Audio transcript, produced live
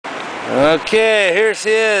Okay, here she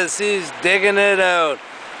is. She's digging it out.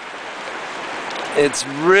 It's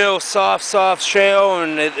real soft shale,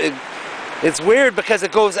 and it's weird because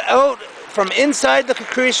it goes out from inside the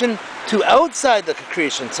concretion to outside the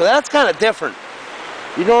concretion. So that's kind of different.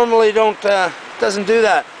 You normally doesn't do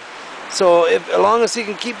that. So as long as you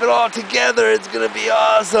can keep it all together, it's gonna be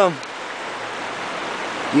awesome.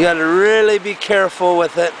 You gotta really be careful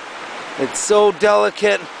with it. It's so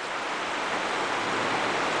delicate.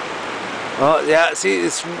 Oh yeah, see,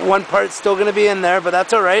 it's one part's still gonna be in there, but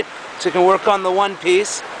that's all right. So you can work on the one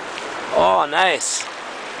piece. Oh, nice.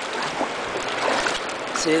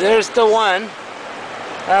 See, there's the one.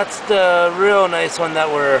 That's the real nice one that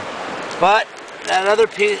we're. But that other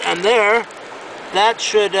piece, and there, that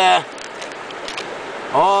should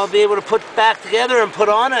all be able to put back together and put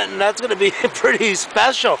on it, and that's gonna be pretty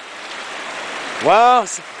special. Wow,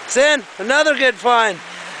 Sin, another good find.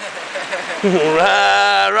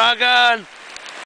 Rock on.